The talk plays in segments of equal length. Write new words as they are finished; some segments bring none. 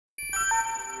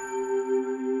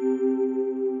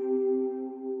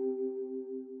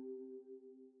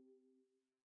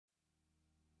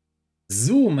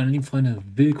So, meine lieben Freunde,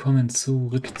 willkommen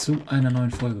zurück zu einer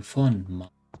neuen Folge von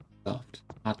Minecraft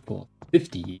Hardcore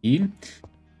 50.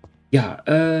 Ja,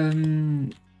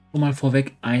 schon mal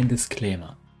vorweg ein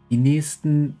Disclaimer. Die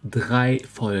nächsten 3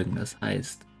 Folgen, das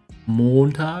heißt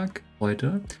Montag,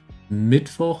 heute,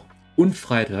 Mittwoch und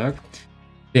Freitag,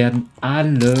 werden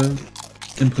alle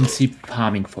im Prinzip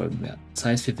Farming-Folgen werden. Das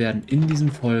heißt, wir werden in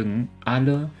diesen Folgen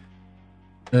alle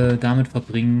damit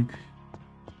verbringen,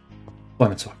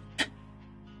 Bäume zu hacken.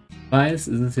 Ich weiß,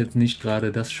 es ist jetzt nicht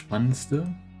gerade das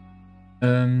Spannendste,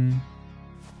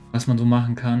 was man so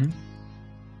machen kann.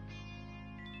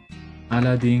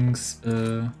 Allerdings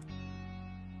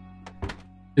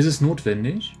ist es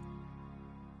notwendig.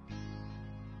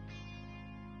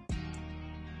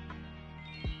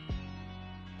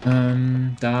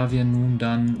 Da wir nun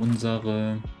dann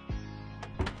unsere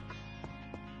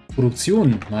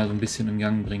Produktion mal so ein bisschen in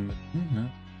Gang bringen müssen.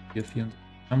 Ne? 4, 24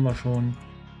 haben wir schon.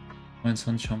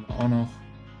 29 haben wir auch noch.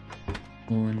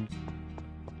 Und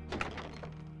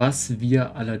was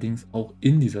wir allerdings auch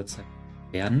in dieser Zeit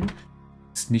werden,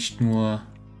 ist nicht nur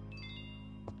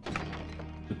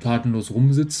tatenlos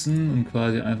rumsitzen und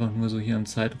quasi einfach nur so hier im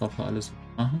Zeitraffer alles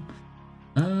machen,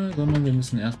 sondern wir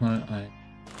müssen erstmal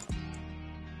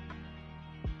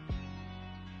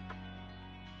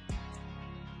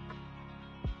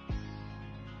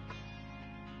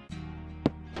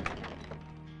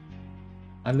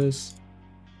alles,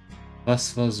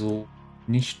 was wir so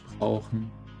nicht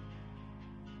brauchen,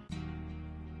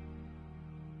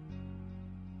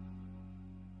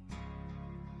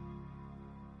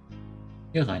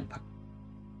 hier reinpacken.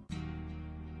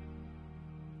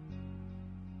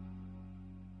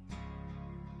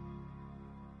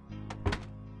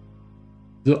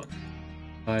 So,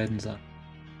 beiden Sachen.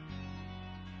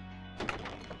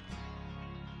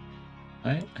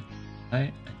 Ein.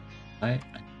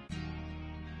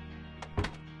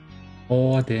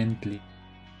 Ordentlich.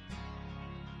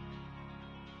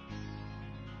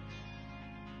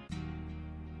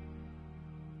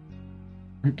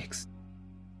 Und X.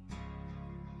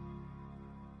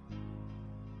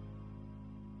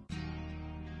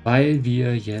 Weil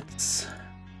wir jetzt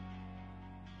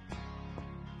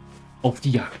auf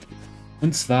die Jagd gehen.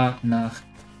 Und zwar nach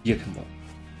Jeden Montag.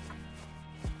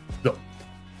 So.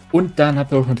 Und dann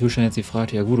habt ihr auch natürlich schon jetzt die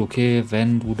Frage, ja gut, okay,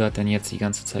 wenn du das dann jetzt die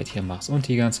ganze Zeit hier machst und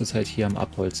die ganze Zeit hier am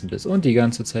Abholzen bist und die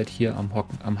ganze Zeit hier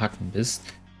am Hacken bist,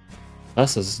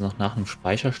 was, das ist noch nach einem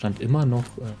Speicherstand immer noch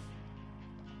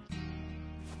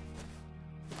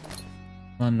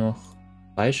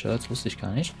speichert, das wusste ich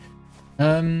gar nicht.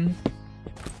 Ja,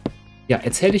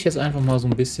 erzähle ich jetzt einfach mal so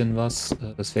ein bisschen was.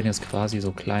 Das werden jetzt quasi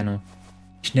so kleine,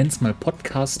 ich nenne es mal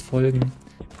Podcast-Folgen.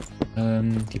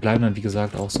 Die bleiben dann, wie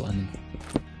gesagt, auch so an den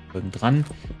Folgen dran.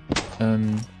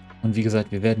 Und wie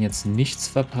gesagt, wir werden jetzt nichts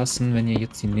verpassen, wenn ihr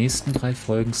jetzt die nächsten 3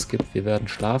 Folgen skippt. Wir werden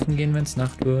schlafen gehen, wenn es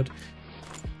Nacht wird.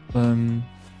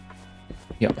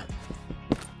 Ja.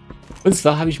 Und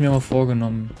zwar habe ich mir mal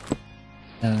vorgenommen,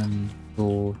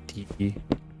 so die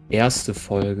erste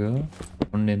Folge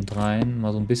von den 3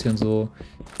 mal so ein bisschen so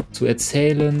zu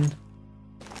erzählen,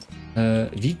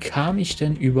 wie kam ich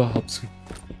denn überhaupt zu.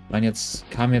 Ich meine,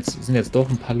 sind jetzt doch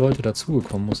ein paar Leute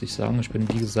dazugekommen, muss ich sagen. Ich bin,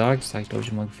 wie gesagt, das sage ich glaube ich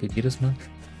immer gefühlt jedes Mal,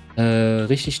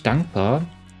 richtig dankbar.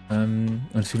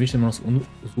 Und für mich immer noch so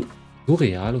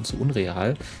surreal und so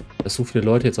unreal, dass so viele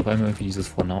Leute jetzt auf einmal irgendwie dieses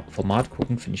Format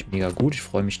gucken, finde ich mega gut. Ich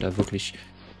freue mich da wirklich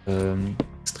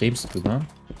extremst drüber.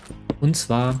 Und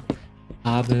zwar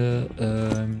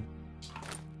fangen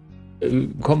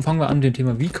wir an mit dem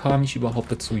Thema, wie kam ich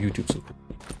überhaupt dazu, YouTube zu gucken.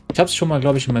 Ich habe es schon mal,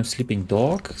 glaube ich, in meinem Sleeping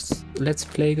Dogs Let's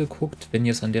Play geguckt. Wenn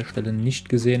ihr es an der Stelle nicht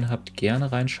gesehen habt,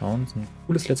 gerne reinschauen. Es ist ein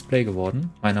cooles Let's Play geworden,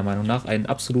 meiner Meinung nach. Ein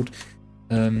absolut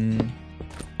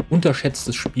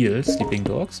unterschätztes Spiel, Sleeping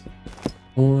Dogs.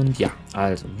 Und ja,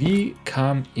 also, wie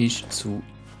kam ich zu...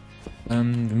 wir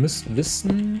müssten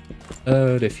wissen,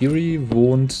 der Fury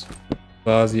wohnt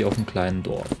quasi auf einem kleinen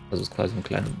Dorf. Also ist quasi in einem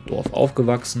kleinen Dorf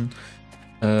aufgewachsen.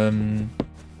 Und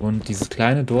dieses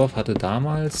kleine Dorf hatte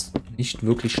damals nicht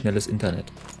wirklich schnelles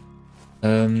Internet.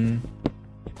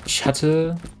 Ich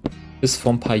hatte bis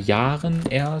vor ein paar Jahren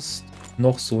erst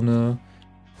noch so eine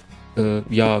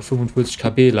 45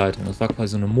 KB Leitung. Das war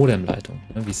quasi so eine Modemleitung,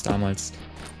 ne, wie es damals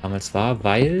war,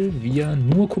 weil wir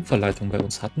nur Kupferleitungen bei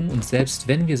uns hatten. Und selbst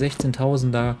wenn wir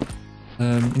 16.000er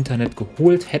Internet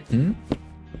geholt hätten,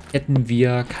 hätten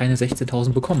wir keine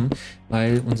 16.000 bekommen,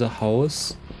 weil unser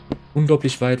Haus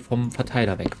unglaublich weit vom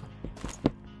Verteiler weg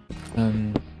war.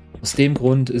 Aus dem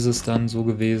Grund ist es dann so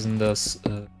gewesen, dass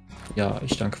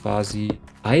ich dann quasi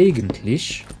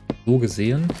eigentlich so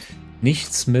gesehen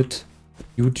nichts mit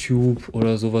YouTube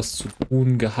oder sowas zu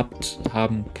tun gehabt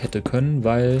haben hätte können,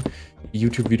 weil die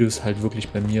YouTube-Videos halt wirklich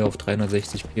bei mir auf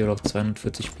 360p oder auf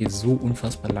 240p so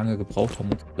unfassbar lange gebraucht haben,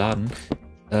 um zu laden.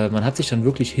 Man hat sich dann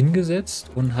wirklich hingesetzt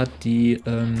und hat die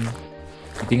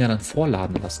Dinger dann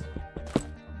vorladen lassen.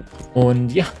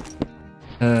 Und ja,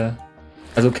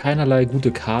 also keinerlei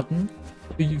gute Karten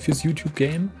fürs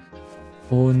YouTube-Game.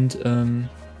 Und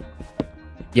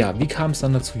ja, wie kam es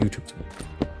dann dazu, YouTube zu machen?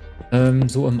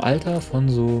 So im Alter von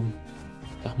so,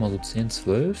 sag mal so 10,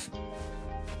 12.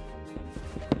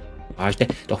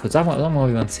 Doch, sagen wir mal,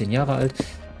 wir waren 10 Jahre alt.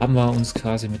 Haben wir uns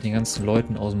quasi mit den ganzen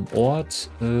Leuten aus dem Ort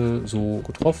so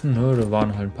getroffen. Ne? Da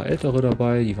waren halt ein paar Ältere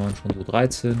dabei, die waren schon so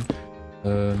 13.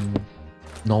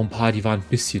 Noch ein paar, die waren ein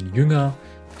bisschen jünger.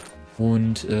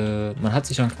 Und man hat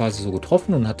sich dann quasi so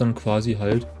getroffen und hat dann quasi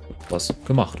halt was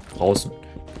gemacht draußen.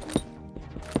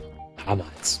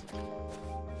 Damals.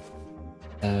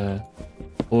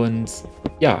 Und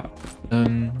ja,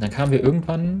 dann kamen wir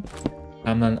irgendwann,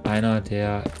 kam dann einer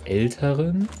der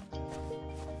Älteren.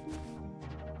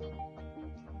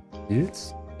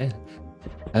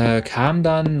 Kam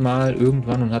dann mal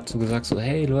irgendwann und hat so gesagt, so,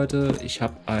 hey Leute, ich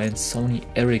habe ein Sony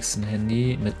Ericsson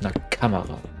Handy mit einer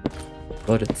Kamera.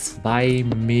 Leute, 2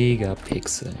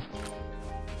 Megapixel.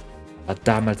 War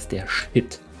damals der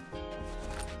Shit.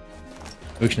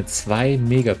 Wirklich eine 2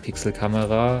 Megapixel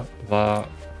Kamera, war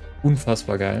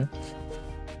unfassbar geil.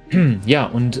 Ja,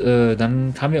 und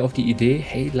dann kamen wir auf die Idee,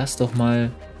 hey, lass doch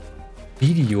mal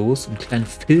Videos und kleine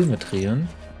Filme drehen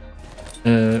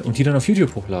und die dann auf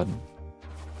YouTube hochladen.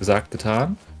 Gesagt,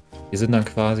 getan. Wir sind dann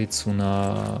quasi zu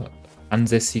einer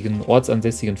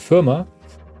ortsansässigen Firma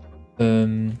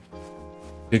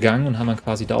gegangen und haben dann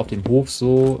quasi da auf dem Hof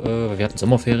so, wir hatten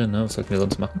Sommerferien, ne, was sollten wir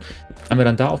sonst machen, haben wir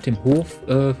dann da auf dem Hof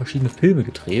verschiedene Filme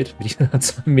gedreht mit dieser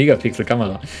 2 Megapixel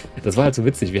Kamera. Das war halt so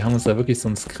witzig, wir haben uns da wirklich so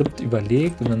ein Skript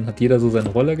überlegt und dann hat jeder so seine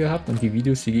Rolle gehabt und die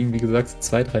Videos, die gingen wie gesagt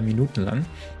 2, 3 Minuten lang.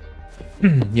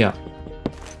 Ja,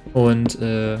 und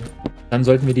dann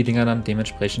sollten wir die Dinger dann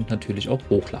dementsprechend natürlich auch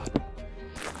hochladen.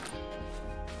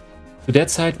 Zu der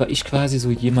Zeit war ich quasi so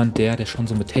jemand, der schon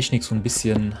so mit Technik so ein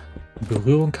bisschen in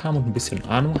Berührung kam und ein bisschen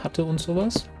Ahnung hatte und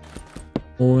sowas.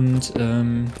 Und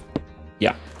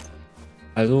ja,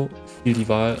 also fiel die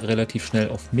Wahl relativ schnell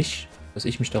auf mich, dass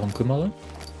ich mich darum kümmere.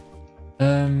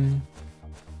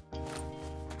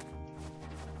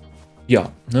 Ja,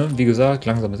 ne, wie gesagt,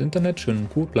 langsames Internet, schön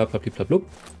und gut, bla bla bla bla.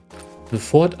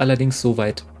 Bevor es allerdings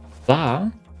soweit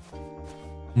war,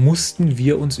 mussten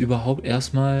wir uns überhaupt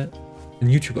erstmal einen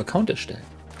YouTube-Account erstellen.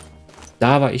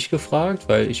 Da war ich gefragt,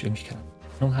 weil ich irgendwie keine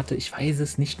Ahnung hatte. Ich weiß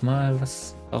es nicht mal,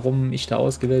 warum ich da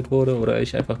ausgewählt wurde oder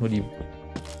ich einfach nur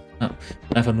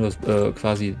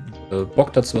quasi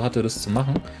Bock dazu hatte, das zu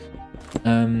machen.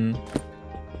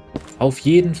 Auf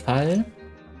jeden Fall,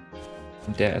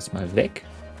 und der erstmal weg,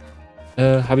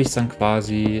 habe ich es dann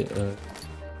quasi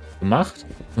gemacht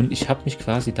und ich habe mich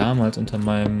quasi damals unter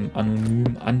meinem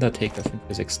anonymen Undertaker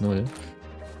 5460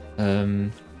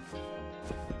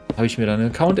 habe ich mir dann einen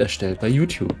Account erstellt bei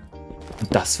YouTube.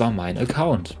 Und das war mein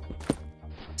Account.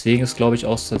 Deswegen ist, glaube ich,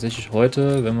 auch tatsächlich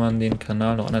heute, wenn man den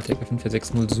Kanal noch Undertaker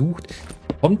 5460 sucht,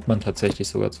 kommt man tatsächlich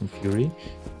sogar zum Fury.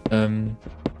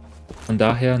 Von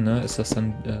daher, ne, ist das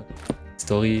dann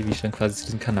Story, wie ich dann quasi zu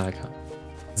diesem Kanal kam.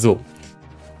 So.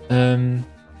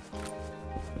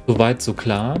 Soweit so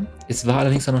klar. Es war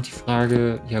allerdings dann noch die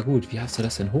Frage, ja gut, wie hast du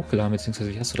das denn hochgeladen,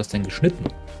 beziehungsweise wie hast du das denn geschnitten?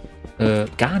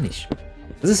 Gar nicht.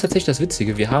 Das ist tatsächlich das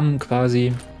Witzige. Wir haben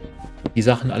quasi die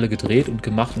Sachen alle gedreht und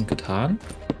gemacht und getan.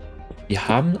 Wir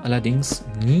haben allerdings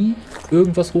nie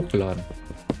irgendwas hochgeladen.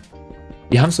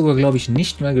 Wir haben es sogar, glaube ich,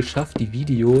 nicht mehr geschafft, die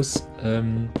Videos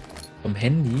vom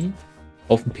Handy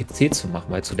auf dem PC zu machen,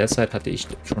 weil zu der Zeit hatte ich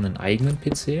schon einen eigenen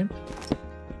PC.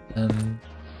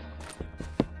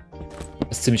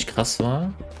 Was ziemlich krass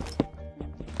war.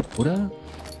 Oder?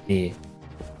 Nee.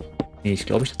 Nee, ich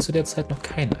glaube, ich hatte zu der Zeit noch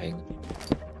keinen eigenen.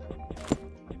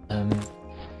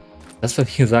 Das war,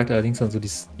 wie gesagt, allerdings dann so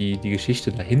die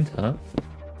Geschichte dahinter,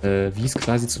 wie es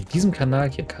quasi zu diesem Kanal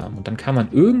hier kam. Und dann kam man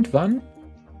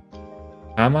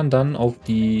dann auf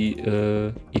die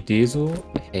Idee so,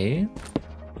 hey,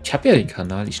 ich habe ja den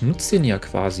Kanal, ich nutze den ja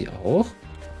quasi auch.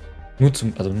 Nur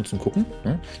zum Gucken,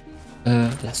 ne?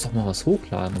 Lass doch mal was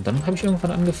hochladen. Und dann habe ich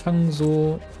irgendwann angefangen,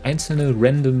 so einzelne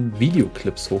random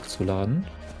Videoclips hochzuladen.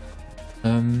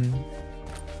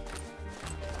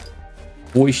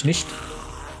 Wo ich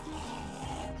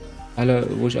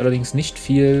allerdings nicht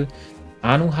viel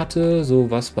Ahnung hatte,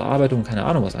 so was Bearbeitung, keine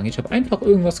Ahnung was angeht. Ich habe einfach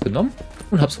irgendwas genommen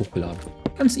und habe es hochgeladen.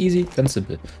 Ganz easy, ganz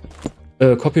simpel.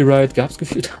 Copyright gab es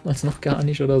gefühlt damals noch gar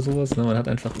nicht oder sowas. Ne? Man hat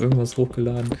einfach irgendwas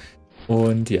hochgeladen.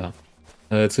 Und ja.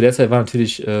 Zu der Zeit war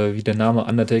natürlich, wie der Name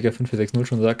Undertaker 5460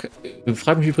 schon sagt.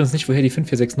 Frag mich übrigens nicht, woher die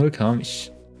 5460 kam.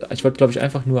 Ich wollte, glaube ich,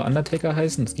 einfach nur Undertaker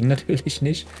heißen. Das ging natürlich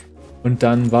nicht. Und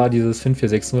dann war dieses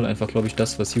 5460 einfach, glaube ich,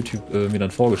 das, was YouTube mir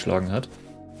dann vorgeschlagen hat.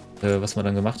 Was wir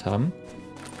dann gemacht haben.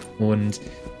 Und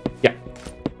ja,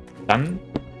 dann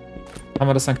haben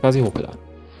wir das dann quasi hochgeladen.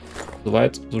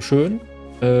 Soweit, so schön.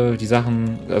 Die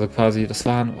Sachen, also quasi, das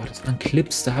waren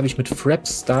Clips, da habe ich mit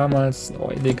Fraps damals,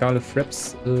 illegale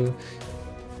Fraps,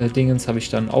 Dingens habe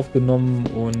ich dann aufgenommen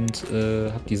und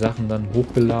habe die Sachen dann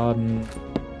hochgeladen.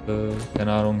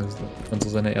 Keine Ahnung, dann so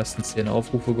seine ersten 10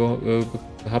 Aufrufe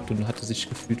gehabt und hatte sich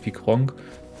gefühlt wie Kronk.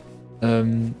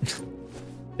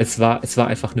 Es war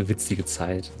einfach eine witzige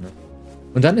Zeit. Ne?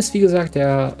 Und dann ist, wie gesagt,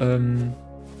 der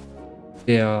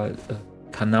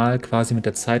Kanal quasi mit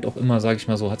der Zeit auch immer, sage ich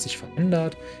mal so, hat sich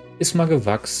verändert, ist mal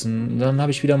gewachsen. Dann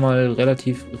habe ich wieder mal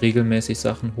relativ regelmäßig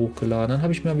Sachen hochgeladen. Dann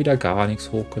habe ich mal wieder gar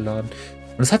nichts hochgeladen.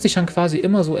 Und es hat sich dann quasi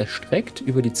immer so erstreckt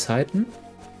über die Zeiten,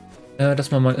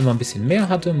 dass man mal immer ein bisschen mehr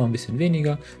hatte, mal ein bisschen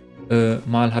weniger.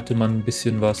 Mal hatte man ein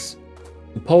bisschen was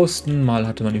zu posten, mal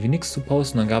hatte man irgendwie nichts zu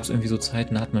posten. Dann gab es irgendwie so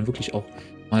Zeiten, da hat man wirklich auch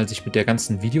mal sich mit der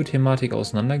ganzen Videothematik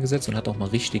auseinandergesetzt und hat auch mal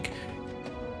richtig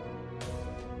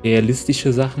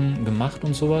realistische Sachen gemacht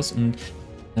und sowas. Und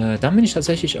dann bin ich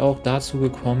tatsächlich auch dazu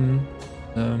gekommen,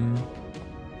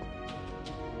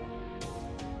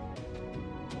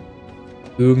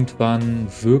 irgendwann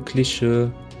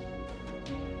wirkliche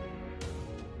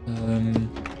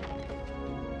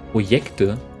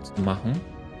Projekte zu machen.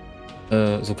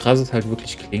 So krass es halt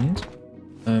wirklich klingt.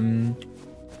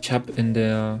 Ich habe in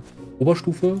der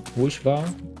Oberstufe, wo ich war,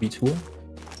 Abitur,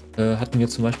 hatten wir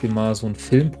zum Beispiel mal so ein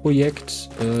Filmprojekt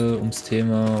ums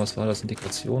Thema, was war das,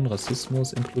 Integration,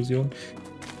 Rassismus, Inklusion.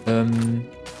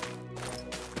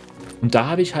 Und da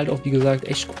habe ich halt auch, wie gesagt,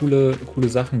 echt coole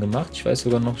Sachen gemacht. Ich weiß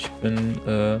sogar noch, ich bin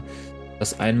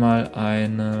dass einmal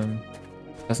eine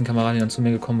Klassenkameradin dann zu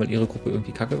mir gekommen, weil ihre Gruppe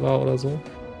irgendwie kacke war oder so.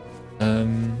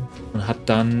 Und hat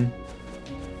dann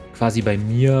quasi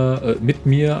mit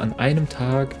mir an einem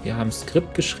Tag, wir haben ein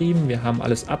Skript geschrieben, wir haben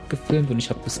alles abgefilmt und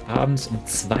ich habe bis abends um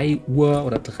 2 Uhr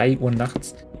oder 3 Uhr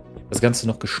nachts das Ganze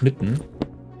noch geschnitten.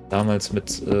 Damals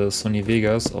mit Sony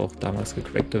Vegas, auch damals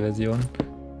gecrackte Version.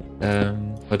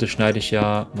 Heute schneide ich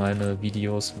ja meine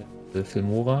Videos mit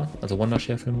Filmora, also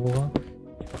Wondershare Filmora.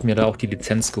 Ich habe mir da auch die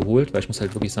Lizenz geholt, weil ich muss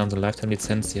halt wirklich sagen, so eine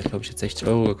Lifetime-Lizenz, die hat, glaube ich, jetzt 60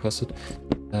 € gekostet.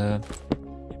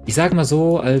 Ich sage mal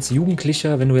so, als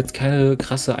Jugendlicher, wenn du jetzt keine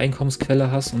krasse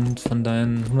Einkommensquelle hast und von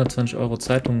deinen 120 €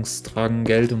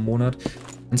 Zeitungstragengeld im Monat,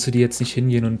 kannst du dir jetzt nicht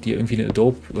hingehen und dir irgendwie eine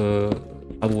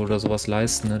Adobe-Abo oder sowas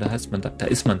leisten. Ne? Da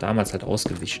ist man damals halt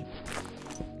ausgewichen.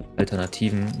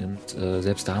 Alternativen und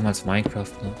selbst damals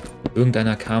Minecraft. Ne?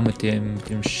 Irgendeiner kam mit dem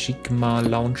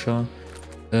Shikma-Launcher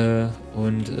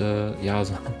und ja,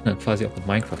 so quasi auch mit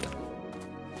Minecraft.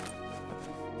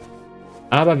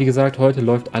 Aber wie gesagt, heute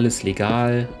läuft alles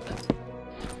legal,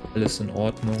 alles in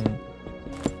Ordnung.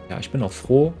 Ja, ich bin auch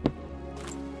froh.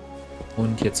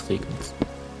 Und jetzt regnet es.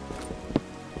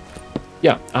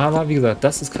 Ja, aber wie gesagt,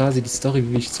 das ist quasi die Story,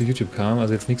 wie ich zu YouTube kam.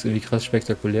 Also jetzt nichts irgendwie krass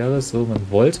Spektakuläres. So, man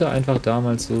wollte einfach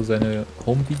damals so seine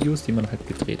Home-Videos, die man halt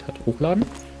gedreht hat, hochladen.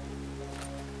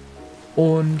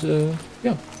 Und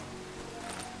ja,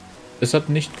 es hat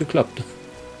nicht geklappt.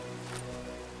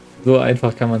 So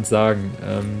einfach kann man es sagen.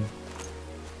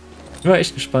 Ich bin mal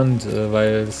echt gespannt,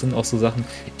 weil das sind auch so Sachen.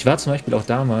 Ich war zum Beispiel auch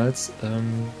damals,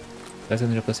 ich weiß ja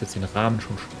nicht, ob das jetzt den Rahmen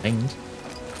schon sprengt.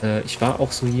 Ich war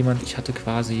auch so jemand, ich hatte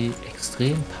quasi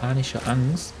extrem panische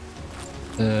Angst,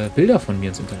 Bilder von mir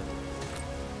ins Internet.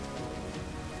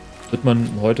 Wird man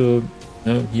heute,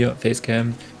 ne, hier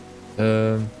Facecam,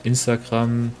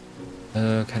 Instagram,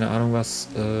 keine Ahnung was,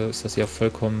 ist das ja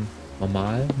vollkommen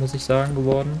normal, muss ich sagen,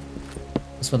 geworden.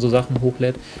 Dass man so Sachen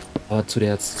hochlädt. Aber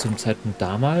zum Zeitpunkt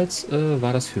damals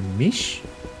war das für mich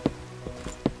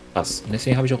krass. Und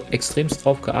deswegen habe ich auch extremst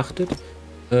drauf geachtet,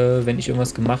 wenn ich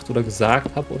irgendwas gemacht oder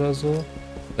gesagt habe oder so,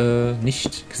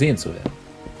 nicht gesehen zu werden.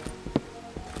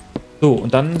 So,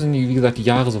 und dann sind die, wie gesagt, die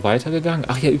Jahre so weitergegangen.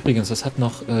 Ach ja, übrigens, das hat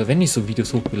noch, wenn ich so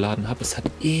Videos hochgeladen habe, es hat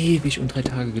ewig und 3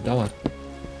 Tage gedauert.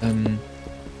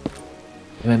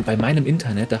 Bei meinem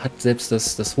Internet, da hat selbst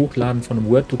das Hochladen von einem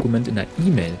Word-Dokument in einer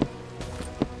E-Mail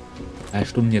 3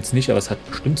 Stunden jetzt nicht, aber es hat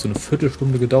bestimmt so eine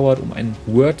Viertelstunde gedauert um ein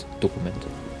Word-Dokument.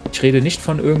 Ich rede nicht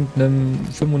von irgendeinem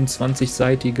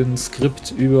 25-seitigen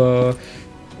Skript über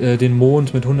den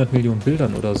Mond mit 100 Millionen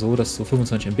Bildern oder so, das so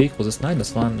 25 MB groß ist. Nein,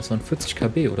 das waren 40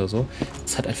 KB oder so.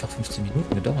 Das hat einfach 15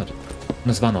 Minuten gedauert. Und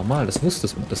das war normal, das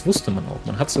wusste man auch.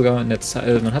 Man hat sogar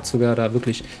da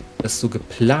wirklich das so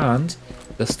geplant,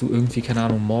 dass du irgendwie, keine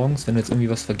Ahnung, morgens, wenn du jetzt irgendwie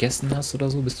was vergessen hast oder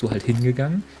so, bist du halt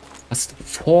hingegangen, hast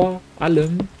vor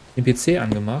allem den PC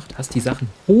angemacht, hast die Sachen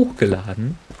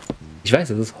hochgeladen. Ich weiß,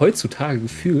 das ist heutzutage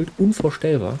gefühlt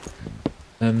unvorstellbar.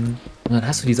 Und dann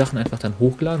hast du die Sachen einfach dann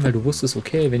hochgeladen, weil du wusstest,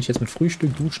 okay, wenn ich jetzt mit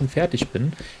Frühstück, Duschen fertig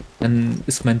bin, dann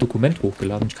ist mein Dokument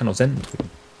hochgeladen und ich kann auf Senden drücken.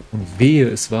 Und wehe,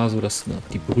 es war so, dass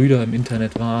die Brüder im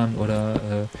Internet waren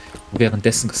oder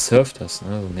währenddessen gesurft hast.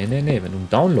 Ne? Also, nee, wenn du einen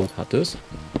Download hattest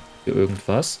für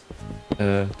irgendwas,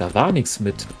 da war nichts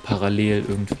mit parallel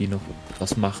irgendwie noch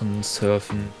was machen,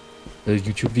 surfen,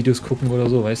 YouTube-Videos gucken oder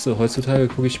so, weißt du, heutzutage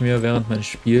gucke ich mir, während mein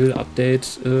Spiel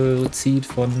Update zieht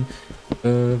von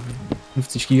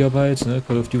 50 Gigabyte, ne,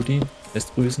 Call of Duty,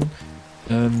 lässt grüßen,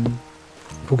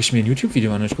 gucke ich mir ein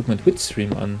YouTube-Video an, ich gucke meinen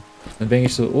Twitch-Stream an. Dann denke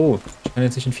ich so, oh, ich kann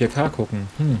jetzt nicht in 4K gucken.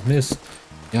 Mist.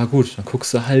 Ja gut, dann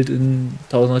guckst du halt in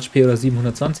 1080p oder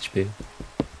 720p.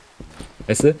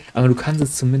 Weißt du? Aber du kannst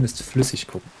es zumindest flüssig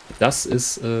gucken. Das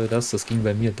ist das ging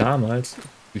bei mir damals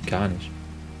gar nicht.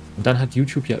 Und dann hat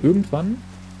YouTube ja irgendwann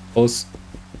aus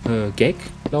Gag,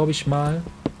 glaube ich mal,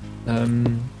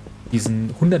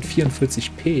 diesen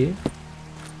 144p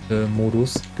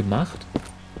Modus gemacht.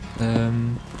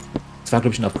 Das war,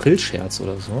 glaube ich, ein April-Scherz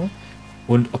oder so.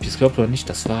 Und ob ihr es glaubt oder nicht,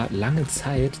 das war lange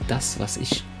Zeit das, was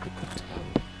ich geguckt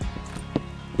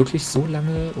habe. Wirklich so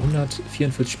lange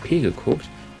 144p geguckt.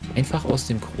 Einfach aus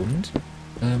dem Grund,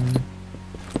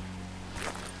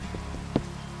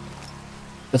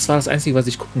 das war das Einzige, was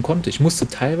ich gucken konnte. Ich musste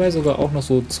teilweise sogar auch noch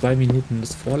so 2 Minuten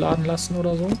das vorladen lassen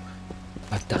oder so.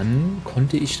 Aber dann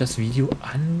konnte ich das Video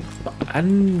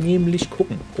annehmlich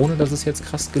gucken, ohne dass es jetzt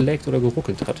krass geleckt oder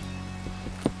geruckelt hat.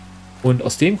 Und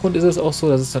aus dem Grund ist es auch so,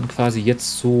 dass es dann quasi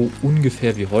jetzt so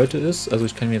ungefähr wie heute ist. Also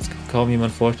ich kann mir jetzt kaum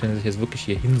jemand vorstellen, der sich jetzt wirklich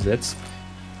hier hinsetzt,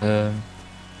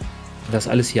 das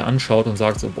alles hier anschaut und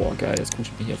sagt so, boah geil, jetzt gucke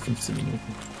ich mir hier 15 Minuten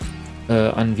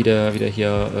an, wie der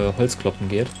hier Holzkloppen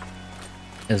geht.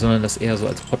 Sondern das eher so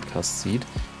als Podcast sieht.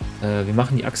 Wir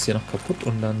machen die Axt hier noch kaputt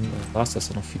und dann war es das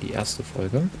dann noch für die erste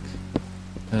Folge.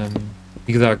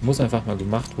 Wie gesagt, muss einfach mal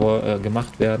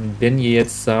gemacht werden. Wenn ihr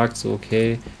jetzt sagt, so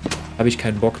okay, habe ich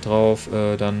keinen Bock drauf,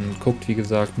 dann guckt, wie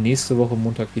gesagt, nächste Woche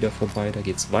Montag wieder vorbei, da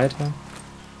geht es weiter.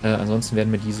 Ansonsten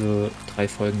werden wir diese 3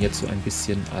 Folgen jetzt so ein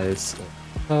bisschen als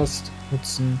Podcast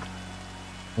nutzen.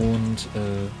 Und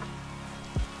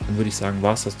dann würde ich sagen,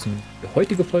 war es das zum die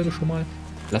heutige Folge schon mal.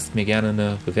 Lasst mir gerne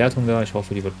eine Bewertung da, ich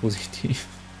hoffe, die wird positiv.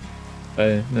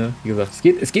 Weil, ne, wie gesagt,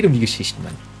 es geht um die Geschichten,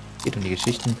 Mann. Es geht um die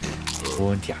Geschichten.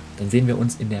 Und ja, dann sehen wir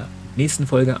uns in der nächsten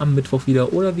Folge am Mittwoch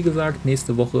wieder. Oder wie gesagt,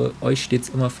 nächste Woche. Euch steht es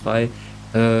immer frei.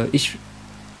 Ich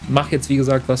mache jetzt, wie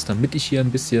gesagt, was, damit ich hier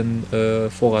ein bisschen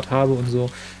Vorrat habe und so.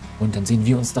 Und dann sehen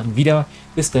wir uns dann wieder.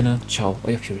 Bis dann. Ciao,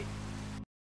 euer Fury.